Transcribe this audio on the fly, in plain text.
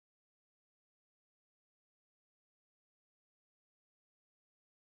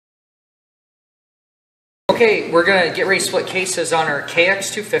Okay, we're going to get ready to split cases on our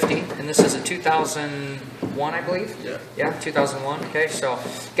KX250, and this is a 2001, I believe? Yeah. Yeah, 2001. Okay, so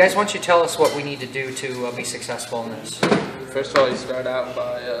guys, why don't you tell us what we need to do to be successful in this? First of all, you start out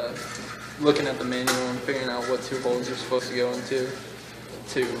by looking at the manual and figuring out what two holes you're supposed to go into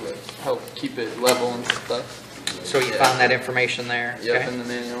to help keep it level and stuff. So you found that information there? Yep, okay. in the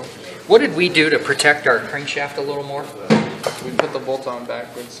manual. What did we do to protect our crankshaft a little more? We put the bolt on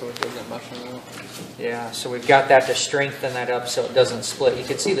backwards so it doesn't mush around. Yeah, so we've got that to strengthen that up so it doesn't split. You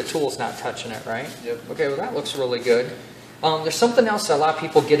can see the tool's not touching it, right? Yep. Okay, well that looks really good. There's something else that a lot of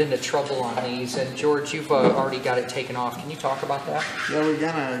people get into trouble on these, and George, you've already got it taken off. Can you talk about that? Yeah, we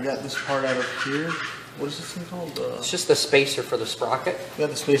kind of got this part out of here. What is this thing called? It's just the spacer for the sprocket. We got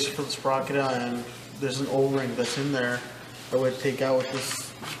the spacer for the sprocket, and there's an O-ring that's in there that we take out with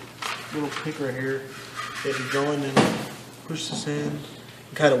this little pick right here. If you go in and push this in, and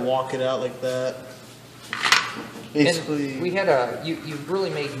kind of walk it out like that. Basically, and we had you really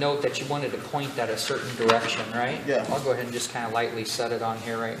made note that you wanted to point that a certain direction, right? Yeah. I'll go ahead and just kind of lightly set it on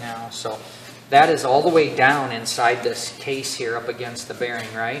here right now. So that is all the way down inside this case here up against the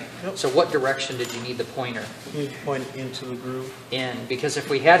bearing, right? Yep. So what direction did you need the pointer? You need to point it into the groove. In, because if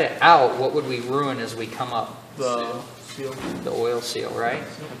we had it out, what would we ruin as we come up? The seal. The oil seal, right?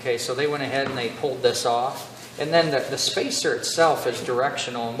 Okay, so they went ahead and they pulled this off. And then the spacer itself is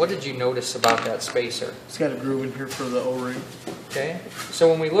directional. And what did you notice about that spacer? It's got a groove in here for the O-ring. Okay, so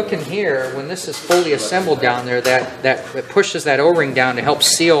when we look in here, when this is fully assembled down there, it pushes that O-ring down to help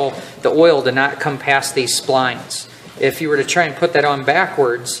seal the oil to not come past these splines. If you were to try and put that on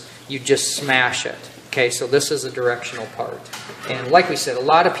backwards, you'd just smash it. Okay, so this is a directional part. And like we said, a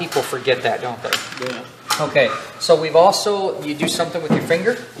lot of people forget that, don't they? Yeah. Okay, so we've also, you do something with your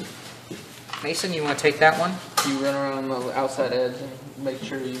finger. Mason, you want to take that one? You run around the outside edge and make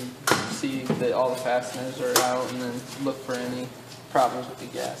sure you see that all the fasteners are out, and then look for any problems with the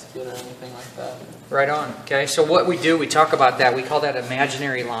gasket or anything like that. Right on. Okay, so what we do, we talk about that. We call that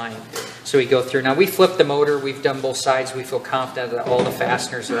imaginary line. So we go through. Now we flip the motor. We've done both sides. We feel confident that all the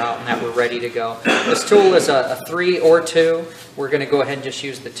fasteners are out and that we're ready to go. This tool is a 3 or 2. We're going to go ahead and just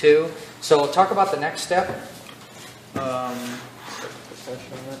use the 2. So talk about the next step.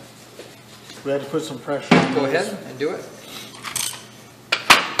 We had to put some pressure on Go this. ahead and do it.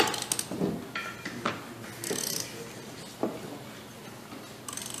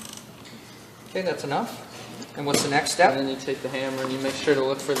 Okay, that's enough. And what's the next step? And then you take the hammer and you make sure to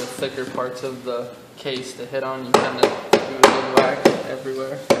look for the thicker parts of the case to hit on. You kind of do a good whack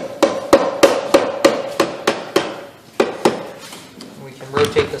everywhere. We can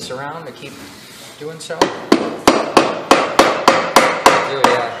rotate this around to keep doing so.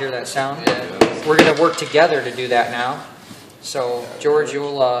 Yeah, hear that sound? Yeah. We're going to work together to do that now. So, George,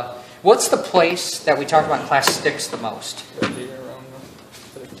 you'll... what's the place that we talk about class sticks the most? Right here around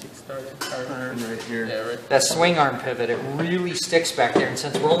the kickstarter. Right here. Yeah, right. That swing arm pivot, it really sticks back there. And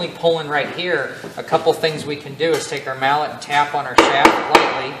since we're only pulling right here, a couple things we can do is take our mallet and tap on our shaft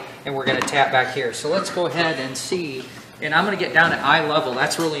lightly, and we're going to tap back here. So let's go ahead and see. And I'm going to get down at eye level.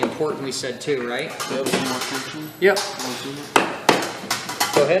 That's really important, we said too, right? Yep. Some more tension. Yep.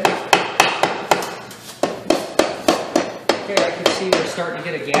 Go ahead. Okay, I can see we're starting to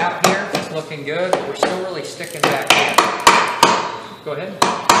get a gap here. It's looking good, but we're still really sticking back in. Go ahead.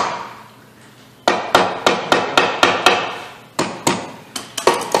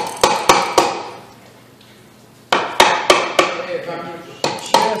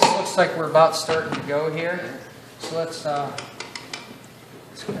 Just looks like we're about starting to go here. So let's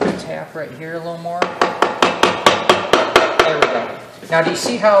tap right here a little more. There we go. Now, do you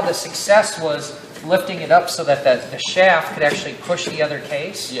see how the success was lifting it up so that the shaft could actually push the other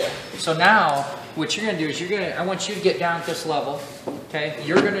case? Yeah. So now, what you're going to do is I want you to get down at this level. Okay.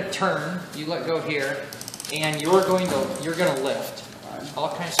 You're going to turn. You let go here, and you're going to lift. I'll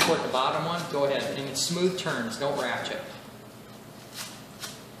kind of support the bottom one. Go ahead. And it's smooth turns. Don't ratchet.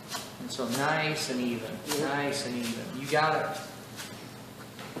 And so nice and even. Nice and even. You got it.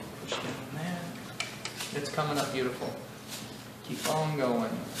 Push down that. It's coming up beautiful. Keep on going.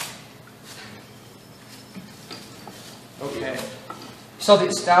 Okay. So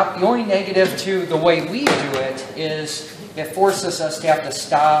the only negative to the way we do it is it forces us to have to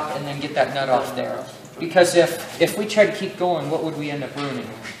stop and then get that nut off there. Because if we try to keep going, what would we end up ruining?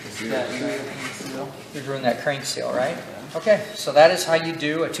 You'd ruin that crank seal, right? Okay, so that is how you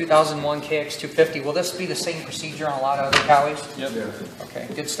do a 2001 KX250. Will this be the same procedure on a lot of other Cowies? Yep. Okay,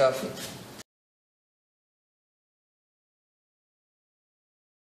 good stuff.